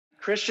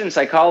Christian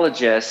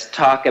psychologists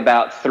talk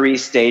about three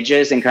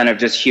stages in kind of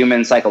just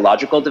human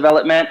psychological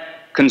development: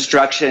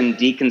 construction,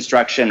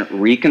 deconstruction,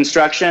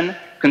 reconstruction.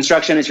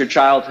 Construction is your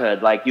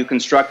childhood. Like, you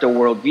construct a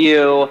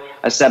worldview,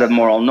 a set of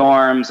moral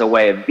norms, a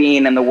way of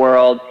being in the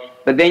world.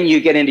 But then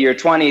you get into your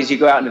 20s, you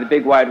go out into the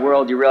big wide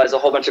world, you realize a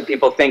whole bunch of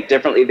people think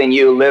differently than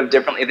you, live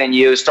differently than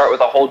you, start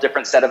with a whole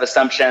different set of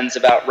assumptions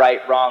about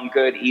right, wrong,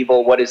 good,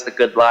 evil, what is the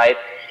good life.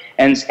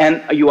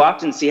 And you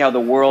often see how the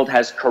world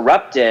has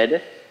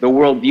corrupted the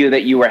worldview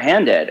that you were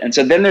handed. And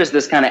so then there's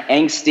this kind of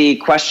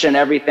angsty, question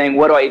everything,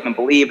 what do I even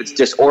believe? It's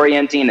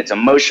disorienting, it's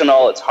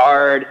emotional, it's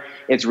hard,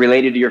 it's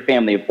related to your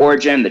family of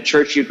origin, the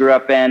church you grew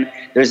up in.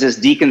 There's this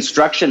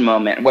deconstruction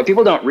moment. And what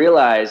people don't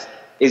realize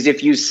is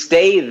if you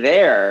stay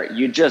there,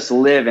 you just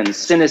live in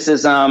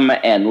cynicism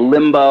and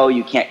limbo.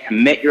 You can't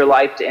commit your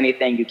life to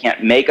anything. You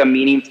can't make a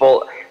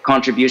meaningful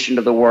contribution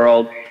to the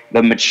world.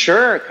 The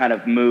mature kind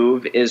of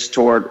move is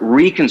toward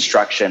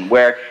reconstruction,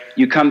 where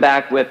you come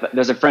back with,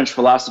 there's a French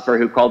philosopher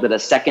who called it a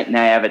second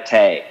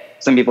naivete.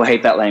 Some people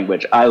hate that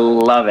language. I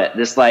love it.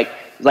 This like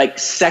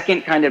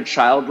second kind of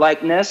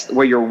childlikeness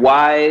where you're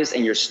wise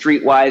and you're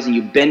streetwise and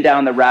you've been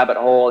down the rabbit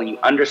hole and you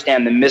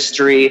understand the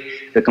mystery,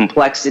 the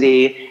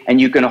complexity,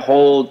 and you can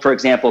hold, for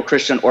example,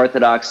 Christian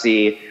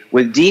orthodoxy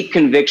with deep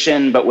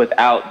conviction, but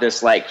without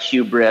this like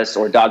hubris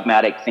or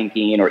dogmatic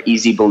thinking or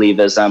easy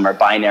believism or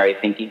binary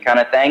thinking kind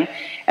of thing.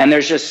 And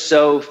there's just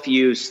so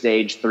few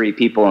stage 3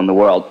 people in the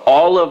world.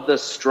 All of the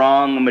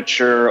strong,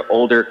 mature,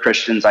 older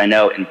Christians I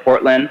know in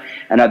Portland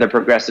and other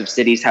progressive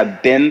cities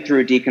have been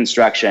through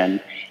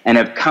deconstruction and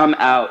have come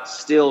out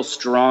still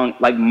strong,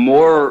 like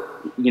more,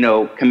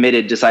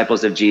 committed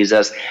disciples of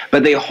Jesus,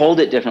 but they hold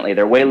it differently.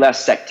 They're way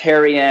less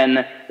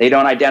sectarian. They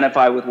don't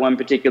identify with one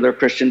particular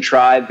Christian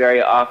tribe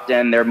very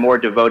often. They're more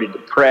devoted to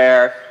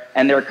prayer,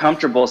 and they're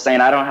comfortable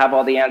saying, I don't have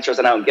all the answers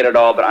and I don't get it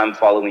all, but I'm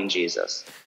following Jesus.